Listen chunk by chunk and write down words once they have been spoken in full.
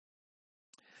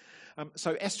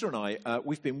So Esther and I,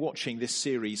 we've been watching this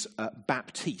series,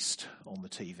 Baptiste, on the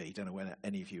TV. Don't know whether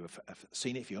any of you have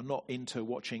seen it. If you're not into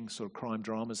watching sort of crime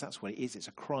dramas, that's what it is. It's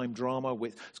a crime drama.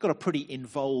 It's got a pretty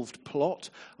involved plot,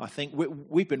 I think.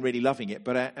 We've been really loving it,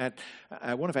 but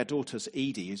one of our daughters,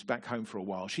 Edie, who's back home for a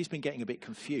while, she's been getting a bit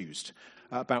confused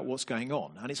about what's going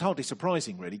on. And it's hardly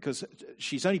surprising, really, because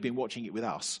she's only been watching it with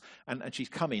us, and she's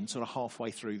come in sort of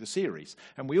halfway through the series.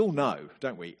 And we all know,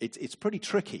 don't we, it's pretty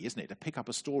tricky, isn't it, to pick up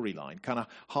a storyline kind of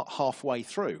halfway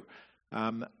through.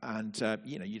 You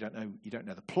don't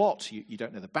know the plot, you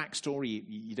don't know the backstory,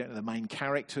 you don't know the main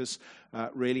characters,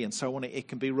 really, and so on. It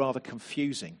can be rather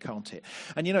confusing, can't it?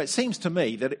 And, it seems to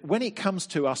me that when it comes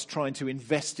to us trying to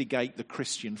investigate the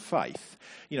Christian faith,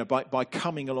 by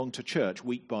coming along to church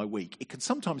week by week, it can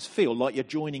sometimes feel like you're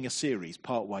joining a series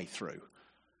part way through.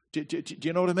 Do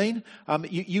you know what I mean?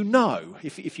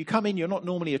 If you come in, you're not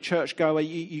normally a churchgoer.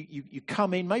 You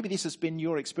come in. Maybe this has been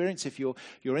your experience. If you're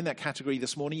in that category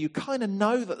this morning, you kind of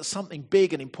know that there's something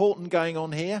big and important going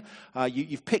on here.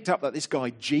 You've picked up that this guy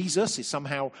Jesus is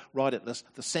somehow right at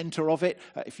the centre of it.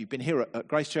 If you've been here at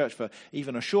Grace Church for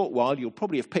even a short while, you'll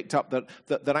probably have picked up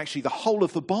that actually the whole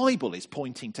of the Bible is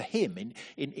pointing to him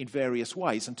in various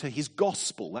ways and to his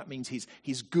gospel. That means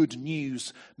his good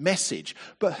news message.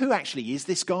 But who actually is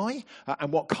this guy?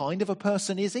 And what kind of a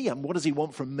person is he? And what does he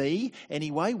want from me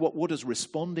anyway? What does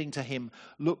responding to him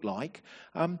look like?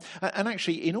 And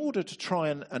actually, in order to try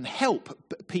and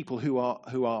help people who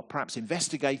are perhaps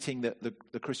investigating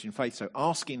the Christian faith, so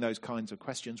asking those kinds of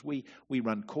questions, we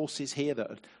run courses here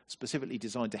that are specifically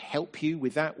designed to help you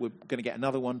with that. We're going to get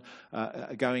another one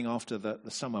going after the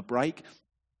summer break.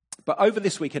 But over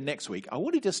this week and next week, I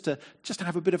wanted us to just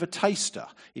have a bit of a taster,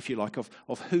 if you like,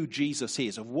 of who Jesus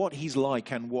is, of what he's like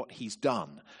and what he's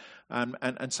done.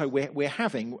 And so we're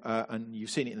having, and you've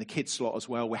seen it in the kids' slot as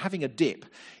well, we're having a dip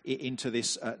into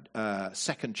this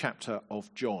second chapter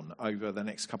of John over the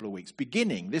next couple of weeks,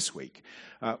 beginning this week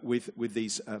with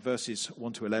these verses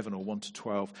 1 to 11 or 1 to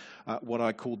 12, what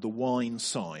I called the wine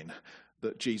sign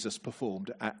that Jesus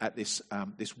performed at this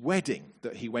wedding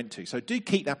that he went to. So do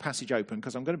keep that passage open,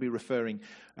 because I'm going to be referring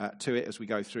to it as we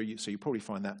go through, so you probably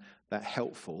find that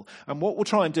helpful. And what we'll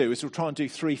try and do is we'll try and do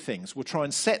three things. We'll try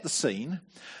and set the scene,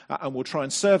 and we'll try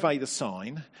and survey the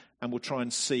sign, and we'll try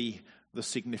and see the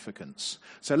significance.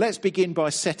 So let's begin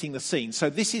by setting the scene. So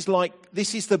this is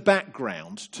the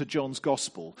background to John's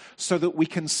Gospel, so that we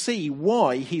can see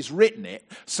why he's written it,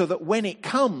 so that when it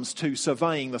comes to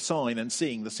surveying the sign and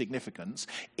seeing the significance,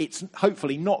 it's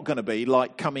hopefully not going to be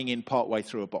like coming in partway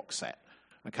through a box set.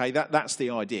 Okay, that's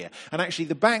the idea. And actually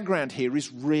the background here is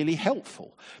really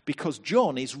helpful, because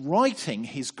John is writing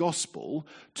his Gospel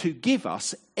to give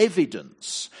us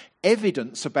evidence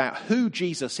about who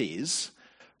Jesus is,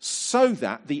 so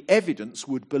that the evidence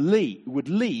would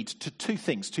lead to two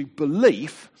things: to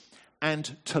belief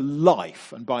and to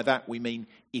life. And by that we mean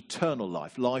eternal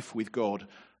life with God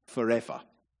forever.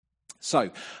 So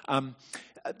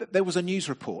there was a news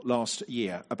report last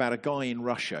year about a guy in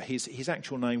Russia. His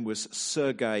actual name was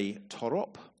Sergei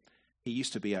Torop. He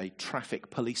used to be a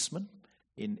traffic policeman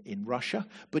in Russia,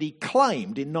 but he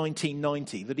claimed in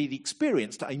 1990 that he'd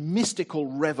experienced a mystical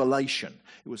revelation.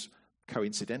 It was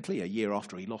coincidentally a year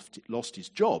after he lost his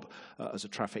job as a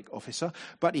traffic officer,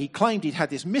 but he claimed he'd had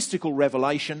this mystical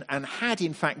revelation and had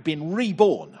in fact been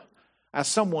reborn as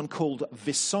someone called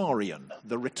Vissarion,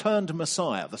 the returned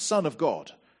Messiah, the Son of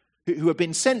God, who had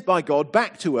been sent by God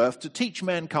back to earth to teach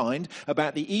mankind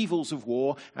about the evils of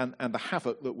war and the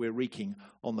havoc that we're wreaking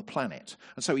on the planet.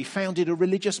 And so he founded a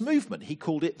religious movement. He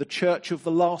called it the Church of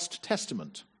the Last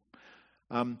Testament,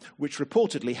 which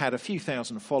reportedly had a few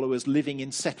thousand followers living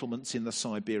in settlements in the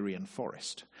Siberian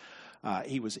forest.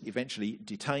 He was eventually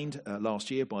detained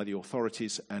last year by the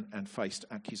authorities and faced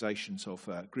accusations of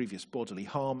grievous bodily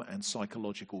harm and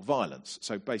psychological violence.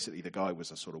 So basically the guy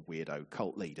was a sort of weirdo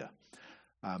cult leader.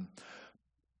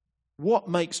 What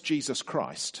makes Jesus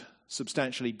Christ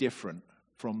substantially different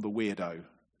from the weirdo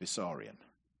Vissarion?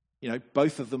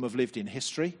 Both of them have lived in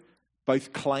history.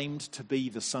 Both claimed to be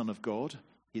the Son of God,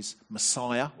 his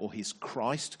Messiah or his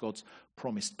Christ, God's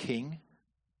promised king.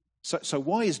 So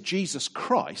why is Jesus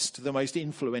Christ the most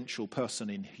influential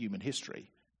person in human history,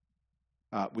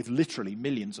 with literally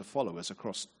millions of followers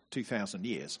across 2,000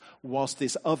 years, whilst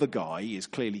this other guy is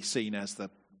clearly seen as the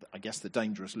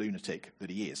dangerous lunatic that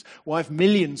he is? Why have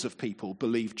millions of people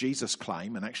believed Jesus'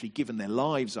 claim and actually given their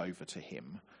lives over to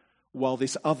him, while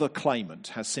this other claimant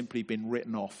has simply been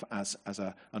written off as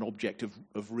an object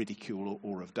of ridicule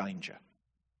or of danger?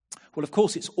 Well, of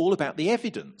course, it's all about the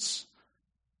evidence,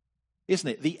 isn't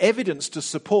it? The evidence to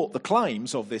support the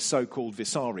claims of this so-called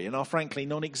Vissarion are frankly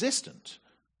non-existent.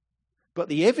 But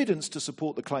the evidence to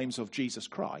support the claims of Jesus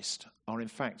Christ are in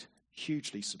fact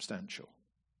hugely substantial.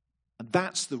 And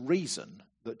that's the reason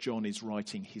that John is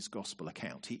writing his gospel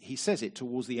account. He says it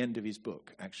towards the end of his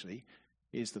book, actually.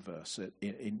 Here's the verse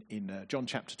in John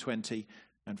chapter 20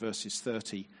 and verses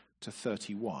 30 to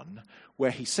 31,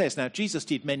 where he says, now Jesus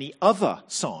did many other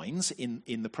signs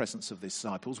in the presence of the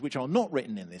disciples, which are not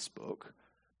written in this book,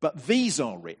 but these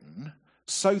are written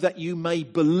so that you may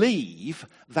believe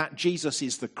that Jesus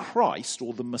is the Christ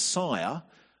or the Messiah,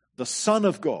 the Son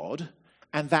of God,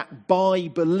 and that by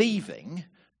believing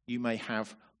you may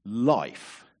have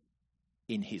life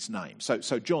in his name.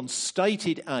 So John's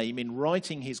stated aim in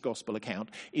writing his gospel account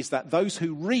is that those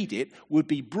who read it would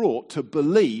be brought to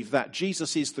believe that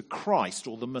Jesus is the Christ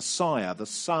or the Messiah, the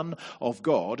Son of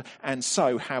God, and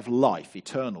so have life,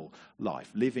 eternal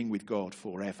life, living with God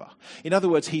forever. In other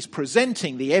words, he's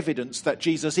presenting the evidence that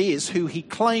Jesus is who he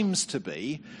claims to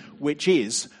be, which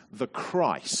is the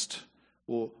Christ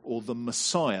or the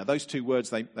Messiah. Those two words,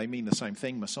 they mean the same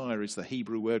thing. Messiah is the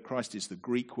Hebrew word. Christ is the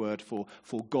Greek word for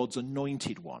God's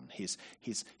anointed one, his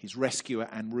rescuer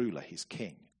and ruler, his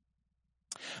king.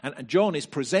 And John is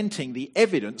presenting the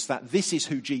evidence that this is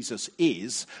who Jesus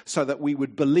is so that we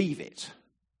would believe it.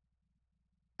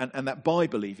 And that by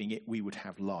believing it, we would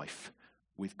have life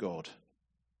with God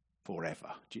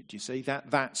forever. Do you see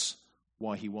that? That's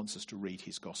why he wants us to read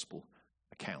his gospel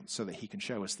account, so that he can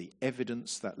show us the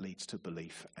evidence that leads to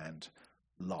belief and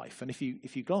life. And if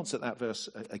you glance at that verse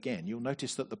again, you'll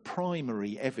notice that the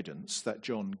primary evidence that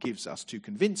John gives us to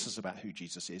convince us about who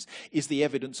Jesus is the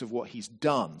evidence of what he's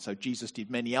done. So Jesus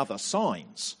did many other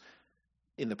signs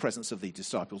in the presence of the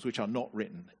disciples, which are not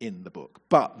written in the book.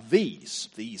 But these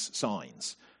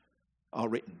signs are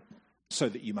written so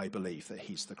that you may believe that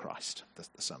he's the Christ,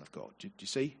 the Son of God. Do you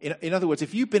see? In other words,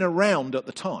 if you've been around at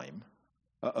the time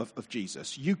of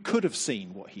Jesus, you could have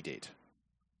seen what he did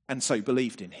and so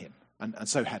believed in him and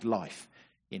so had life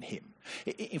in him.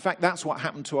 In fact, that's what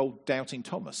happened to old Doubting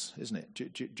Thomas, isn't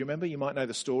it? Do you remember? You might know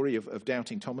the story of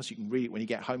Doubting Thomas. You can read it when you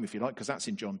get home if you like, because that's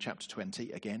in John chapter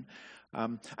 20 again.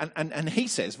 And he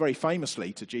says very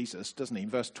famously to Jesus, doesn't he, in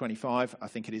verse 25, I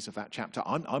think it is, of that chapter,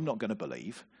 I'm not going to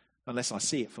believe unless I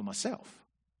see it for myself.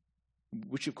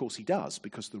 Which, of course, he does,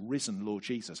 because the risen Lord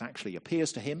Jesus actually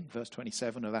appears to him, verse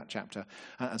 27 of that chapter,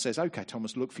 and says, okay,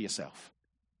 Thomas, look for yourself.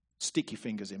 Stick your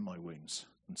fingers in my wounds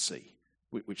and see.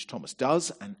 Which Thomas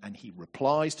does, and he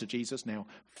replies to Jesus, now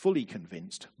fully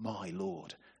convinced, my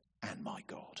Lord and my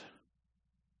God.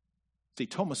 See,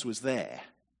 Thomas was there,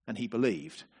 and he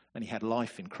believed, and he had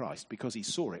life in Christ because he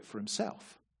saw it for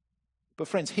himself. But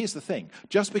friends, here's the thing.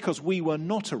 Just because we were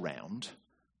not around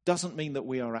doesn't mean that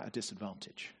we are at a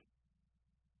disadvantage.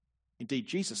 Indeed,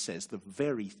 Jesus says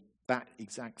that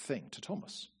exact thing to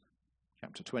Thomas.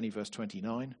 Chapter 20, verse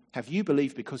 29. Have you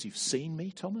believed because you've seen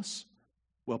me, Thomas?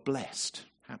 Well, blessed,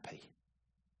 happy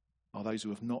are those who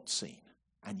have not seen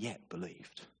and yet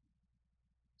believed.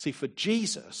 See, for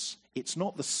Jesus, it's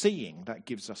not the seeing that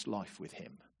gives us life with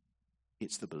him.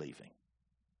 It's the believing.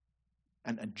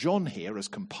 And John here has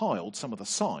compiled some of the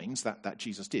signs that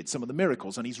Jesus did, some of the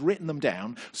miracles, and he's written them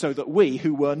down so that we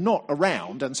who were not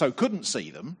around and so couldn't see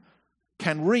them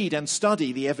can read and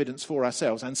study the evidence for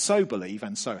ourselves and so believe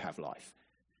and so have life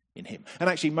in him. And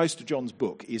actually, most of John's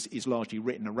book is largely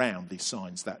written around these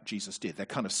signs that Jesus did. They're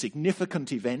kind of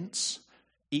significant events.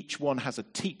 Each one has a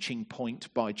teaching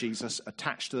point by Jesus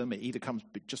attached to them. It either comes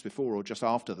just before or just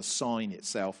after the sign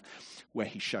itself, where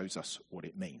he shows us what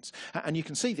it means. And you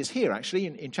can see this here, actually,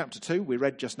 in chapter 2, we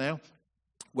read just now,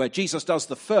 where Jesus does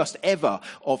the first ever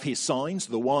of his signs,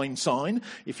 the wine sign,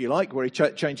 if you like, where he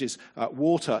changes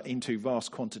water into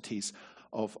vast quantities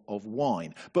of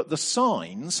wine. But the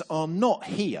signs are not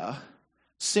here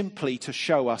simply to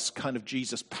show us kind of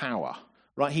Jesus' power,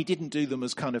 right? He didn't do them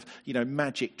as kind of,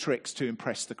 magic tricks to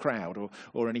impress the crowd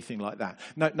or anything like that.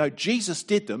 No, Jesus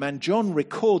did them, and John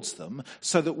records them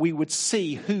so that we would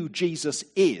see who Jesus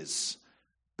is,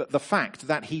 but the fact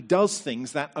that he does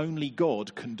things that only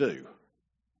God can do,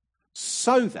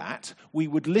 so that we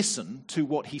would listen to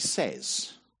what he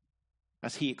says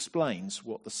as he explains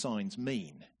what the signs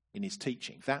mean in his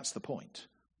teaching. That's the point.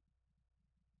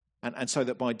 And so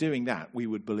that by doing that, we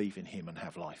would believe in him and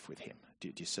have life with him.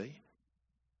 Do you see?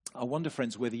 I wonder,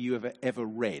 friends, whether you have ever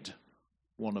read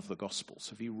one of the Gospels.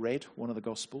 Have you read one of the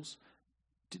Gospels?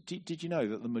 Did you know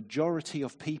that the majority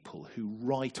of people who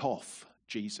write off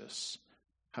Jesus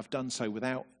have done so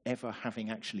without ever having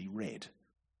actually read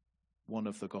one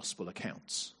of the gospel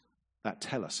accounts that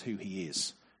tell us who he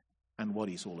is and what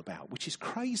he's all about, which is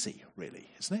crazy, really,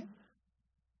 isn't it?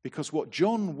 Because what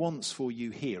John wants for you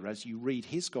here as you read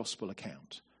his gospel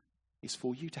account is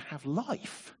for you to have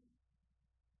life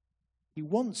He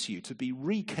wants you to be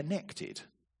reconnected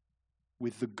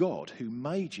with the God who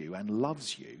made you and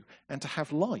loves you, and to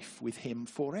have life with him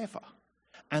forever.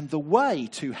 And the way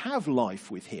to have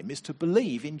life with him is to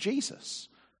believe in Jesus.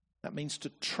 That means to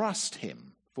trust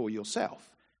him for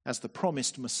yourself as the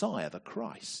promised Messiah, the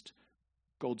Christ,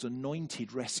 God's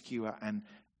anointed rescuer and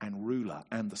ruler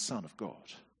and the Son of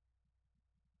God.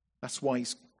 That's why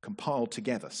he's compiled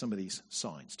together some of these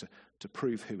signs to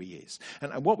prove who he is.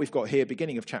 And what we've got here,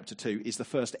 beginning of chapter 2, is the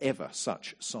first ever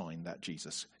such sign that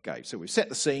Jesus gave. So we've set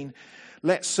the scene.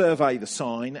 Let's survey the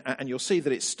sign, and you'll see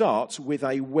that it starts with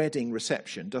a wedding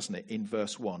reception, doesn't it, in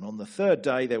verse 1. On the third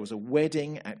day there was a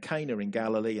wedding at Cana in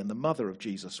Galilee, and the mother of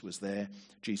Jesus was there.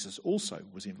 Jesus also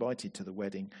was invited to the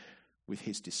wedding with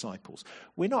his disciples.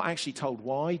 We're not actually told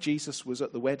why Jesus was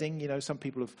at the wedding. You know, some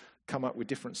people have come up with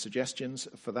different suggestions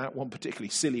for that. One particularly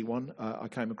silly one I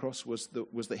came across was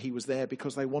that he was there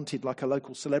because they wanted like a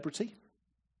local celebrity.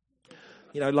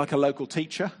 You know, like a local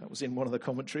teacher. That was in one of the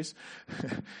commentaries.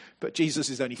 But Jesus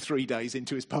is only 3 days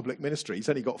into his public ministry. He's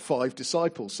only got 5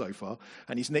 disciples so far,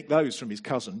 and he's nicked those from his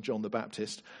cousin, John the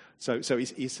Baptist. So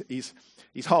he's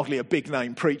hardly a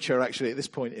big-name preacher, actually, at this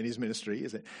point in his ministry,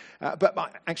 is it? But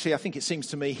actually, I think it seems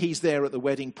to me he's there at the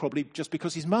wedding probably just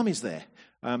because his mum is there.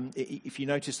 If you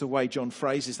notice the way John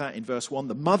phrases that in verse 1,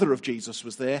 the mother of Jesus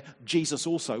was there. Jesus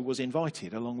also was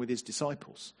invited along with his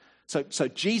disciples. So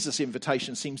Jesus'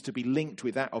 invitation seems to be linked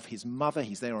with that of his mother.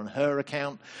 He's there on her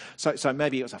account. So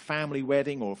maybe it was a family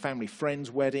wedding or a family friend's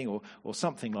wedding or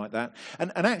something like that.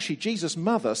 And actually, Jesus'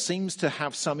 mother seems to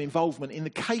have some involvement in the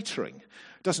catering,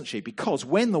 doesn't she? Because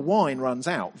when the wine runs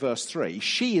out, verse 3,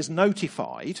 she is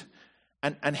notified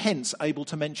and hence able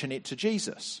to mention it to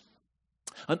Jesus.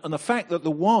 And the fact that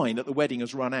the wine at the wedding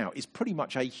has run out is pretty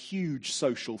much a huge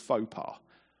social faux pas.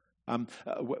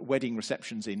 Wedding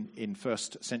receptions in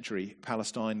first century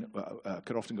Palestine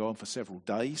could often go on for several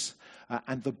days,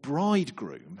 and the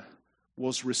bridegroom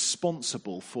was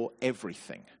responsible for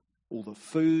everything. All the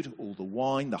food, all the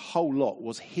wine, the whole lot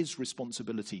was his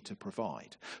responsibility to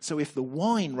provide. So if the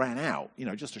wine ran out,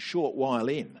 just a short while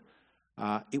in,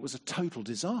 it was a total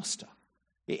disaster.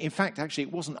 In fact, actually,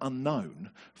 it wasn't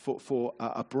unknown for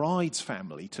a bride's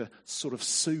family to sort of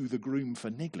sue the groom for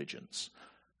negligence.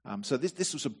 So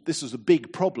this was a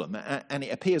big problem, and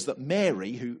it appears that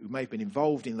Mary, who may have been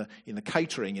involved in the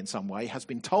catering in some way, has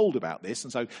been told about this,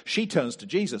 and so she turns to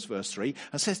Jesus, verse 3,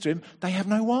 and says to him, "They have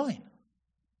no wine."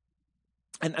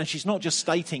 And she's not just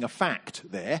stating a fact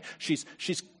there; she's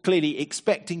clearly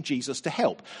expecting Jesus to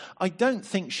help. I don't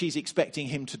think she's expecting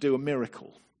him to do a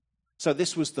miracle. So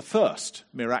this was the first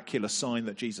miraculous sign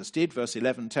that Jesus did, verse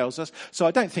 11 tells us. So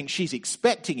I don't think she's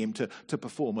expecting him to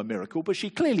perform a miracle, but she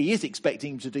clearly is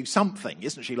expecting him to do something,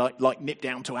 isn't she? Like nip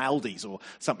down to Aldi's or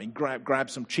something,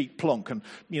 grab some cheap plonk and,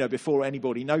 before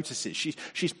anybody notices.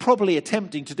 She's probably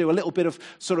attempting to do a little bit of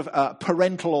sort of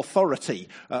parental authority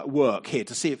work here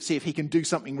to see if he can do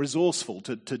something resourceful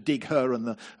to dig her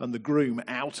and the groom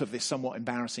out of this somewhat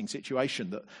embarrassing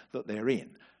situation that they're in.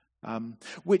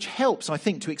 Which helps, I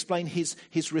think, to explain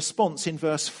his response in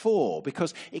verse 4,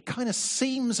 because it kind of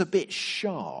seems a bit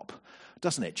sharp,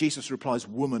 doesn't it? Jesus replies,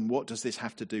 "Woman, what does this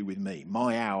have to do with me?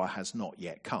 My hour has not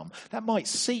yet come." That might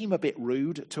seem a bit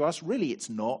rude to us. Really, it's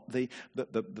not. The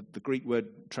Greek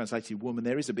word translated woman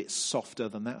there is a bit softer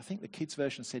than that. I think the kids'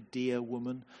 version said dear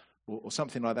woman or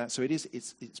something like that. So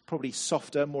it's probably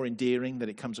softer, more endearing than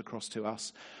it comes across to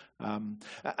us.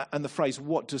 And the phrase,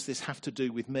 "what does this have to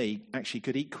do with me?" actually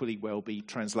could equally well be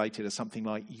translated as something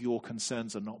like, "your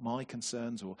concerns are not my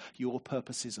concerns," or "your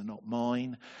purposes are not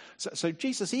mine." So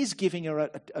Jesus is giving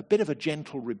her a bit of a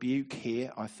gentle rebuke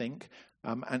here, I think.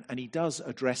 And he does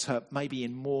address her maybe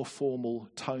in more formal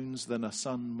tones than a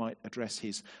son might address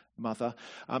his mother.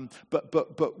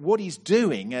 But what he's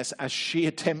doing as she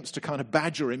attempts to kind of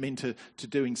badger him into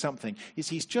doing something is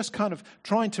he's just kind of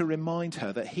trying to remind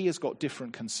her that he has got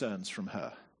different concerns from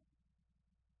her.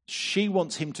 She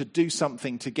wants him to do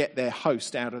something to get their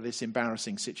host out of this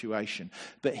embarrassing situation.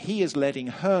 But he is letting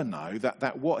her know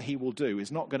that what he will do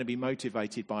is not going to be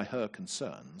motivated by her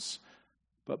concerns,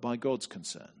 but by God's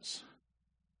concerns.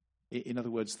 In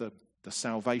other words, the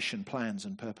salvation plans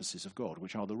and purposes of God,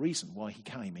 which are the reason why he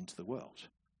came into the world.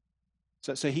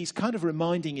 So he's kind of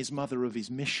reminding his mother of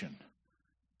his mission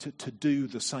to do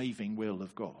the saving will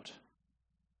of God.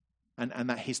 And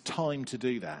that his time to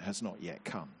do that has not yet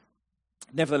come.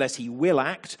 Nevertheless, he will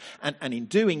act, and in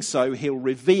doing so, he'll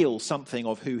reveal something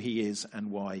of who he is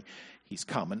and why he's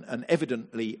come. And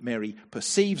evidently, Mary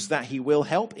perceives that he will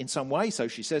help in some way, so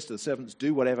she says to the servants,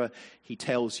 "Do whatever he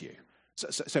tells you."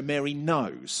 So Mary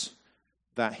knows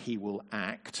that he will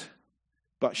act,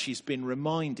 but she's been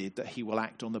reminded that he will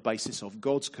act on the basis of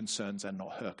God's concerns and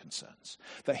not her concerns.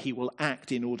 That he will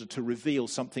act in order to reveal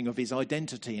something of his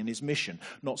identity and his mission,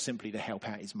 not simply to help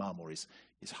out his mum or his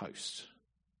host.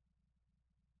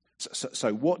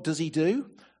 So what does he do?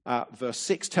 Verse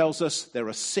 6 tells us there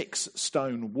are 6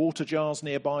 stone water jars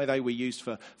nearby. They were used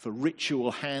for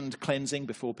ritual hand cleansing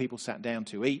before people sat down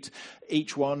to eat.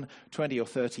 Each one 20 or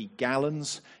 30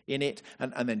 gallons in it.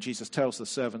 And then Jesus tells the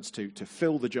servants to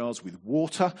fill the jars with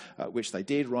water, which they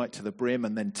did right to the brim,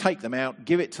 and then take them out,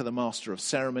 give it to the master of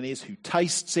ceremonies, who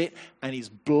tastes it and is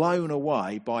blown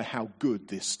away by how good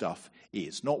this stuff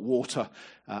is. Not water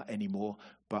anymore,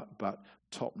 but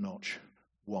top-notch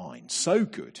wine. So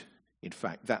good, in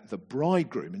fact, that the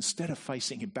bridegroom, instead of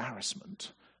facing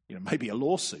embarrassment, maybe a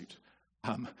lawsuit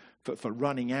for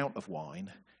running out of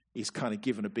wine, is kind of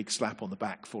given a big slap on the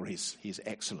back for his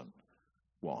excellent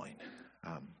wine.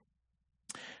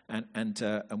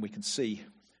 And we can see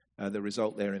the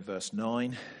result there in verse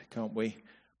 9, can't we?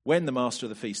 When the master of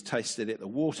the feast tasted it, the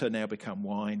water now become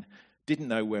wine, didn't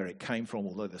know where it came from,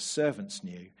 although the servants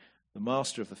knew. The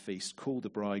master of the feast called the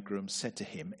bridegroom, said to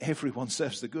him, everyone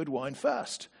serves the good wine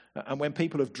first, and when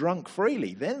people have drunk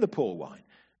freely, then the poor wine.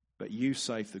 But you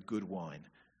save the good wine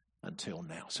until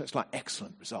now. So it's like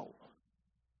excellent result,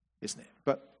 isn't it?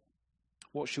 But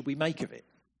what should we make of it?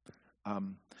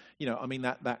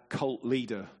 That cult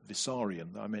leader,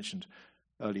 Vissarion, that I mentioned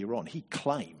earlier on, he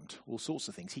claimed all sorts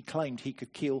of things. He claimed he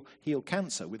could heal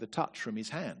cancer with a touch from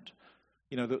his hand.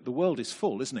 The world is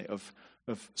full, isn't it, of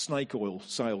snake oil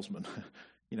salesmen,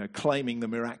 claiming the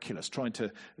miraculous, trying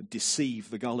to deceive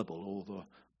the gullible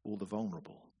or the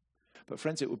vulnerable. But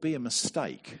friends, it would be a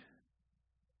mistake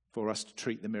for us to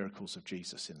treat the miracles of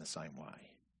Jesus in the same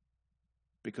way.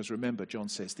 Because remember, John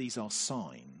says these are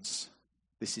signs.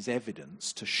 This is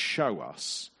evidence to show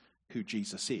us who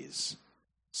Jesus is,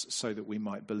 so that we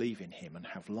might believe in him and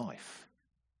have life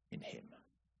in him.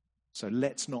 So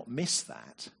let's not miss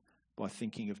that by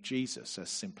thinking of Jesus as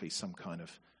simply some kind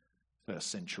of first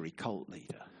century cult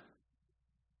leader.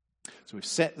 So we've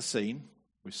set the scene,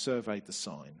 we've surveyed the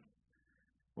sign.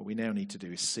 What we now need to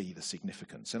do is see the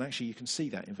significance. And actually you can see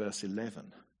that in verse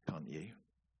 11, can't you?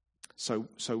 So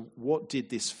what did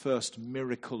this first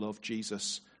miracle of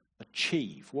Jesus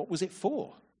achieve? What was it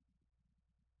for?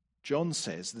 John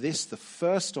says this, the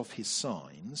first of his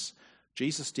signs,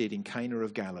 Jesus did in Cana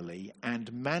of Galilee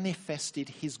and manifested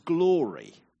his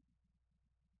glory,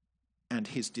 and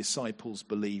his disciples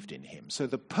believed in him. So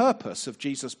the purpose of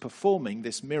Jesus performing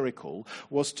this miracle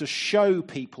was to show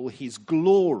people his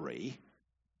glory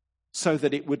so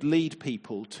that it would lead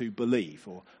people to believe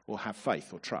or have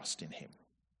faith or trust in him.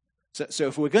 So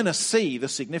if we're going to see the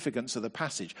significance of the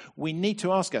passage, we need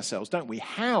to ask ourselves, don't we,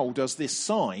 how does this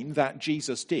sign that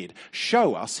Jesus did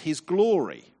show us his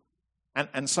glory?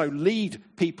 And so lead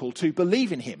people to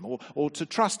believe in him or to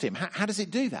trust him. How does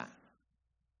it do that?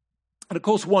 And of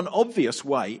course, one obvious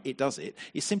way it does it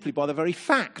is simply by the very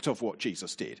fact of what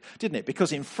Jesus did, didn't it?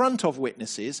 Because in front of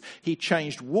witnesses, he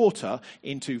changed water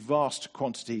into vast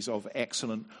quantities of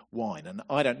excellent wine. And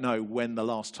I don't know when the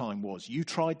last time was you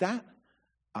tried that.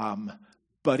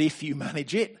 But if you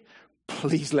manage it,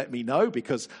 please let me know,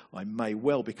 because I may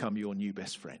well become your new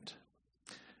best friend.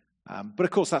 But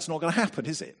of course, that's not going to happen,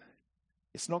 is it?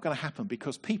 It's not going to happen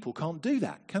because people can't do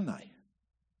that, can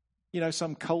they?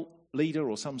 Some cult leader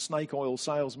or some snake oil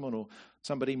salesman or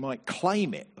somebody might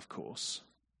claim it, of course.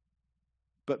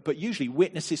 But usually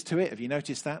witnesses to it, have you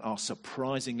noticed that, are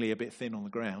surprisingly a bit thin on the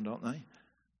ground, aren't they?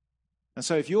 And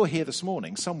so if you're here this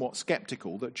morning somewhat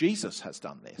skeptical that Jesus has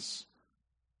done this,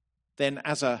 then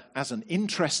as an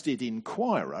interested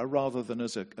inquirer rather than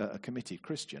as a committed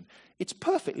Christian, it's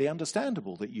perfectly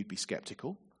understandable that you'd be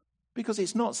skeptical, because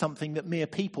it's not something that mere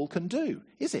people can do,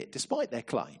 is it, despite their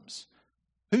claims?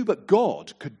 Who but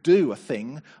God could do a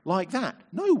thing like that?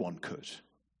 No one could.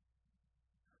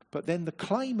 But then the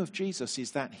claim of Jesus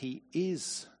is that he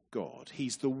is God.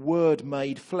 He's the Word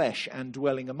made flesh and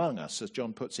dwelling among us, as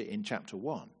John puts it in chapter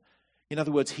 1. In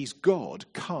other words, he's God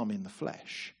come in the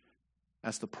flesh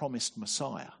as the promised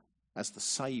Messiah, as the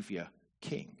Saviour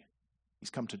King. He's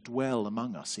come to dwell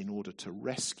among us in order to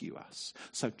rescue us.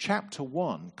 So chapter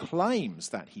 1 claims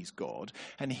that he's God,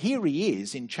 and here he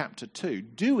is in chapter 2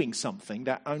 doing something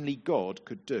that only God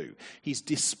could do. He's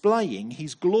displaying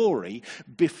his glory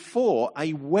before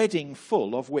a wedding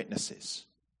full of witnesses.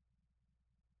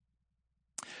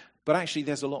 But actually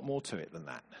there's a lot more to it than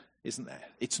that, isn't there?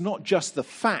 It's not just the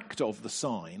fact of the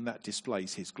sign that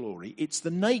displays his glory, it's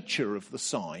the nature of the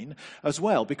sign as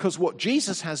well, because what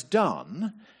Jesus has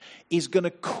done is going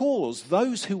to cause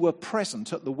those who were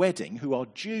present at the wedding, who are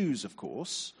Jews, of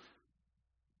course,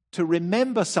 to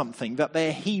remember something that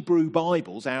their Hebrew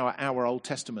Bibles, our Old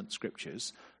Testament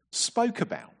scriptures, spoke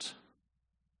about,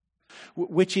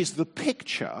 which is the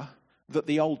picture that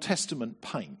the Old Testament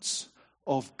paints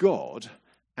of God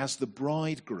as the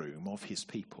bridegroom of his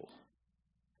people.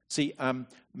 See,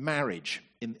 marriage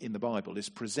in the Bible is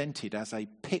presented as a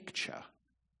picture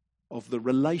of the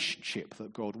relationship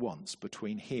that God wants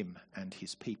between him and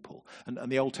his people.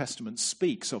 And the Old Testament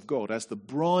speaks of God as the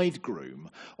bridegroom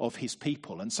of his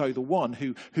people. And so the one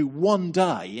who one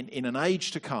day, in an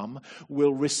age to come,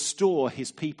 will restore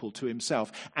his people to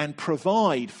himself and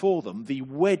provide for them the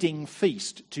wedding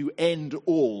feast to end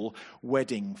all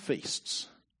wedding feasts.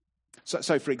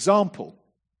 So for example,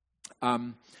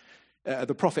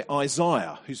 the prophet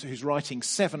Isaiah, who's writing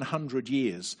 700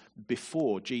 years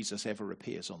before Jesus ever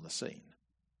appears on the scene.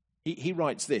 He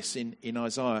writes this in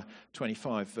Isaiah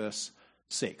 25, verse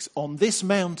 6. On this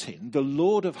mountain, the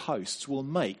Lord of hosts will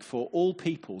make for all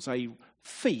peoples a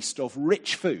feast of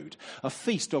rich food, a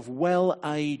feast of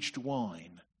well-aged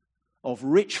wine, of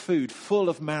rich food full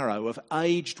of marrow, of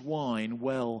aged wine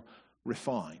well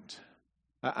refined.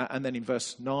 And then in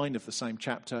verse 9 of the same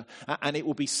chapter, and it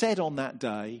will be said on that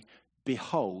day,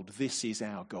 behold, this is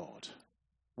our God.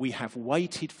 We have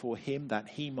waited for him that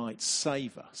he might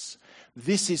save us.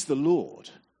 This is the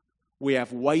Lord. We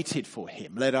have waited for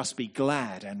him. Let us be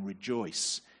glad and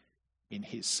rejoice in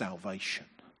his salvation.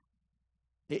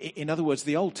 In other words,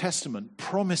 the Old Testament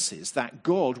promises that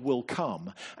God will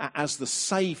come as the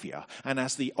Saviour and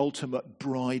as the ultimate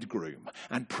bridegroom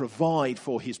and provide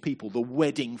for his people the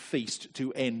wedding feast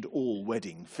to end all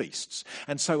wedding feasts.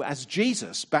 And so as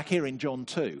Jesus, back here in John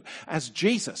 2, as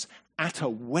Jesus at a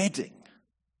wedding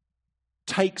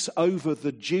takes over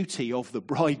the duty of the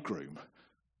bridegroom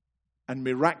and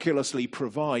miraculously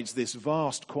provides this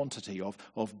vast quantity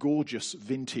of gorgeous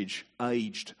vintage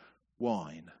aged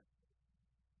wine,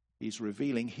 he's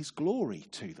revealing his glory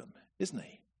to them, isn't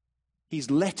he?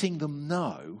 He's letting them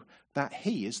know that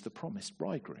he is the promised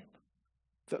bridegroom,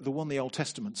 the one the Old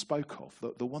Testament spoke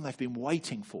of, the one they've been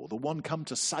waiting for, the one come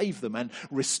to save them and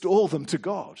restore them to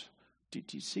God. Do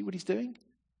you see what he's doing?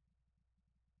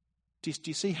 Do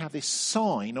you see how this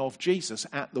sign of Jesus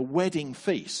at the wedding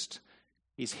feast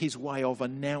is his way of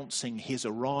announcing his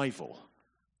arrival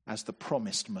as the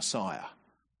promised Messiah,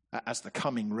 as the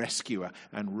coming rescuer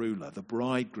and ruler, the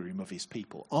bridegroom of his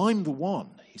people? I'm the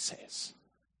one, he says.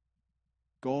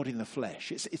 God in the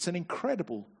flesh. It's an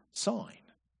incredible sign.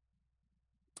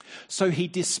 So he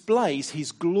displays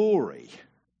his glory,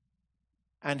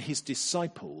 and his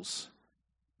disciples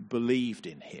believed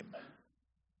in him.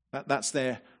 That's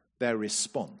their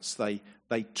response. They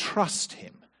trust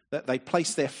him, that they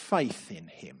place their faith in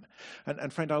him.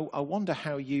 And friend, I wonder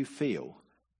how you feel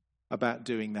about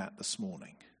doing that this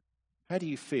morning. How do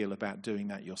you feel about doing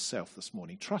that yourself this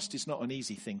morning? Trust is not an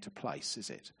easy thing to place, is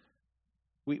it?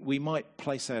 We might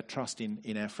place our trust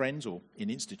in our friends or in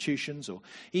institutions or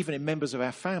even in members of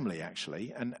our family,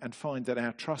 actually, and find that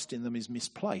our trust in them is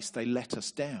misplaced. They let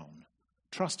us down.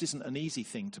 Trust isn't an easy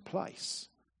thing to place.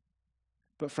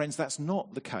 But friends, that's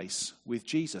not the case with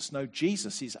Jesus. No,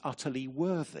 Jesus is utterly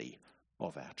worthy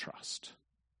of our trust.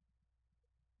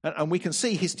 And we can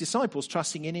see his disciples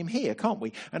trusting in him here, can't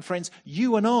we? And friends,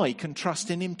 you and I can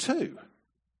trust in him too.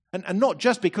 And not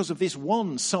just because of this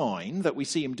one sign that we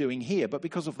see him doing here, but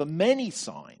because of the many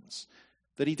signs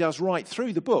that he does right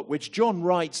through the book, which John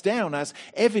writes down as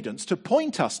evidence to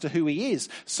point us to who he is,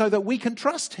 so that we can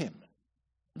trust him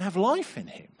and have life in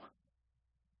him.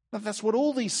 That's what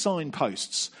all these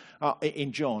signposts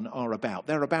in John are about.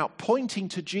 They're about pointing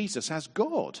to Jesus as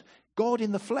God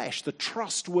in the flesh, the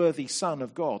trustworthy Son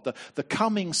of God, the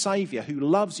coming Saviour who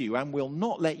loves you and will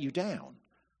not let you down.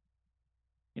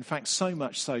 In fact, so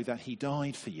much so that he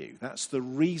died for you. That's the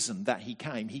reason that he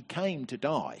came. He came to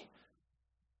die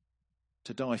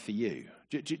for you.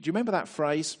 Do you remember that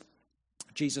phrase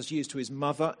Jesus used to his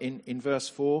mother in verse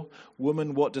 4?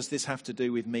 Woman, what does this have to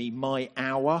do with me? My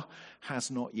hour has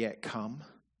not yet come.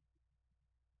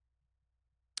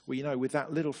 Well, you know, with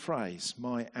that little phrase,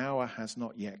 my hour has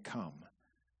not yet come,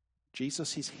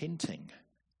 Jesus is hinting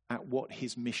at what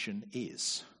his mission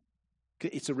is.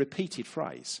 It's a repeated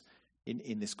phrase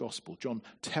in this gospel. John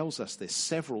tells us this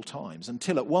several times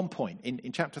until at one point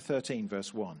in chapter 13,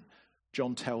 verse 1,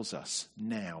 John tells us,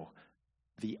 now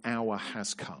the hour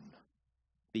has come.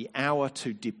 The hour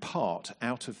to depart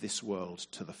out of this world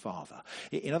to the Father.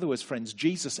 In other words, friends,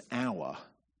 Jesus' hour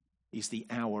is the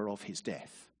hour of his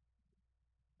death.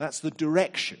 That's the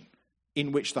direction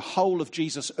in which the whole of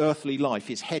Jesus' earthly life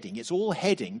is heading. It's all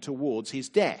heading towards his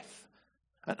death.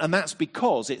 And that's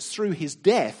because it's through his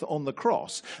death on the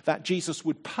cross that Jesus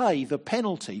would pay the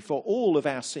penalty for all of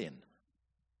our sin.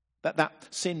 That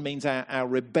sin means our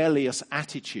rebellious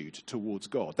attitude towards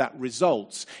God. That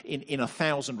results in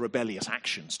 1,000 rebellious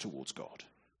actions towards God,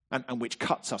 and which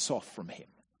cuts us off from him.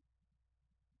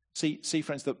 See,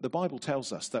 friends, the Bible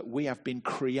tells us that we have been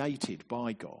created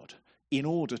by God in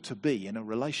order to be in a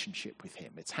relationship with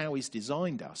him. It's how he's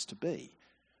designed us to be.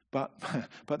 But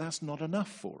that's not enough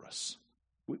for us.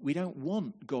 We don't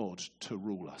want God to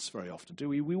rule us very often, do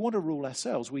we? We want to rule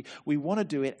ourselves. We want to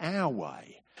do it our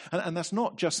way. And that's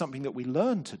not just something that we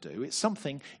learn to do. It's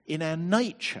something in our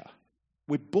nature.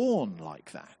 We're born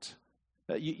like that.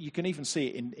 You can even see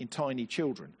it in tiny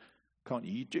children, can't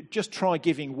you? You just try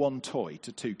giving one toy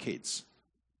to two kids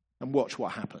and watch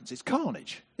what happens. It's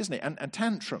carnage, isn't it? And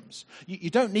tantrums. You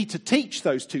don't need to teach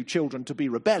those two children to be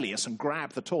rebellious and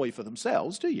grab the toy for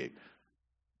themselves, do you?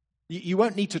 You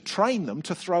won't need to train them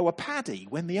to throw a paddy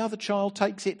when the other child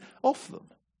takes it off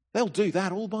them. They'll do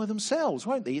that all by themselves,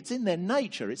 won't they? It's in their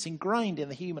nature. It's ingrained in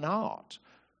the human heart.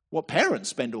 What parents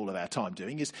spend all of our time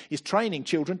doing is training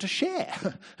children to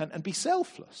share and be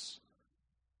selfless.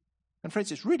 And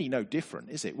friends, it's really no different,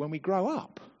 is it, when we grow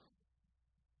up?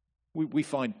 We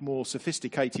find more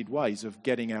sophisticated ways of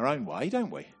getting our own way, don't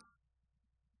we?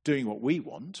 Doing what we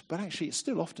want, but actually it's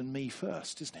still often me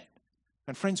first, isn't it?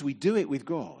 And friends, we do it with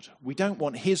God. We don't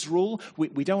want his rule.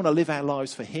 We don't want to live our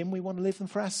lives for him. We want to live them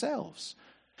for ourselves.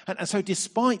 And so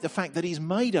despite the fact that he's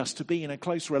made us to be in a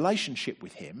close relationship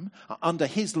with him, under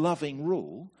his loving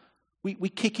rule, we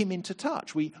kick him into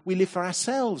touch. We live for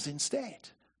ourselves instead.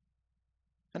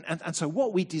 And so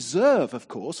what we deserve, of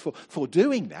course, for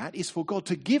doing that is for God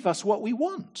to give us what we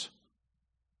want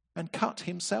and cut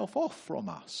himself off from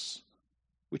us,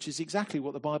 which is exactly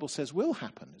what the Bible says will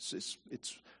happen. It's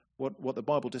what the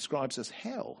Bible describes as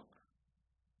hell.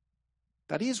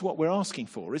 That is what we're asking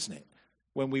for, isn't it?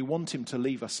 When we want him to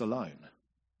leave us alone.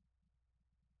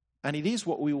 And it is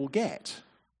what we will get,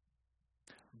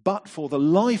 but for the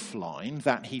lifeline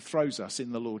that he throws us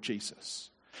in the Lord Jesus.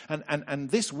 And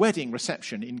this wedding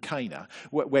reception in Cana,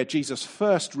 where Jesus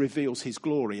first reveals his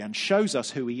glory and shows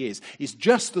us who he is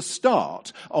just the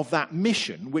start of that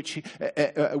mission, which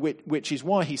is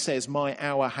why he says, my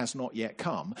hour has not yet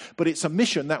come. But it's a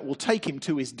mission that will take him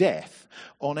to his death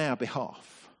on our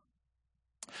behalf.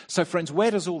 So friends,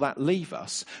 where does all that leave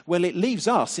us? Well, it leaves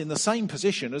us in the same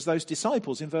position as those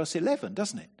disciples in verse 11,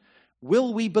 doesn't it?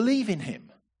 Will we believe in him?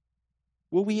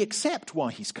 Will we accept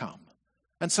why he's come?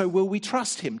 And so will we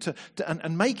trust him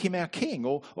and make him our king,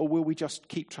 or will we just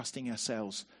keep trusting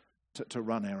ourselves to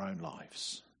run our own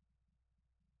lives?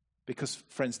 Because,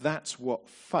 friends, that's what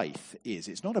faith is.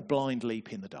 It's not a blind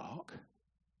leap in the dark.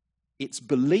 It's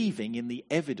believing in the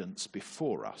evidence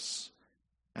before us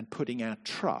and putting our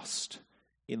trust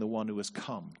in the one who has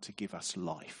come to give us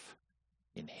life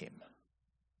in him.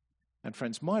 And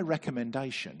friends, my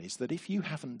recommendation is that if you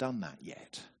haven't done that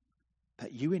yet,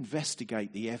 that you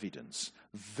investigate the evidence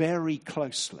very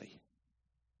closely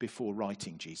before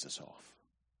writing Jesus off.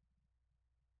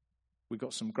 We've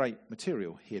got some great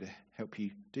material here to help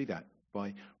you do that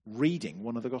by reading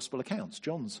one of the gospel accounts,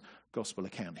 John's gospel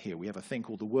account here. We have a thing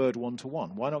called the Word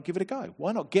 1-to-1. Why not give it a go?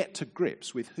 Why not get to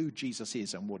grips with who Jesus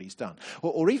is and what he's done?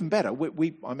 Or even better,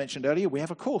 I mentioned earlier, we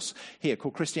have a course here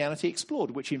called Christianity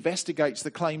Explored, which investigates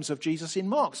the claims of Jesus in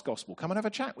Mark's gospel. Come and have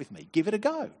a chat with me. Give it a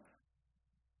go.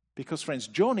 Because, friends,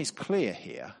 John is clear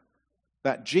here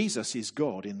that Jesus is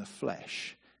God in the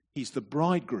flesh. He's the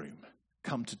bridegroom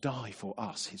come to die for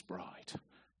us, his bride,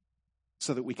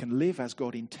 so that we can live as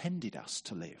God intended us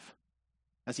to live,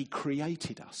 as he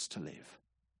created us to live,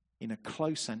 in a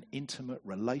close and intimate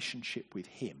relationship with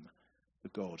him, the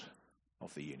God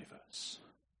of the universe.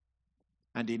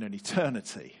 And in an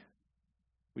eternity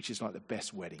which is like the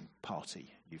best wedding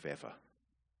party you've ever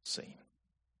seen.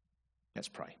 Let's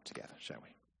pray together, shall we?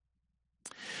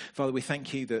 Father, we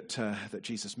thank you that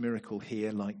Jesus' miracle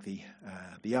here, like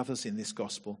the others in this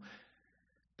gospel,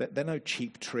 that they're no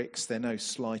cheap tricks, they're no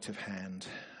sleight of hand,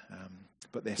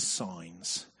 but they're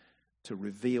signs to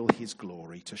reveal his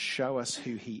glory, to show us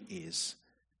who he is,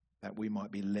 that we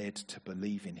might be led to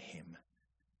believe in him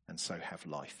and so have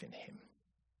life in him.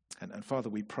 And Father,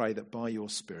 we pray that by your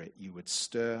Spirit you would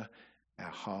stir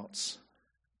our hearts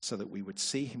so that we would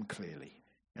see him clearly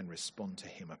and respond to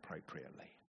him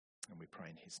appropriately. And we pray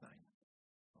in his name.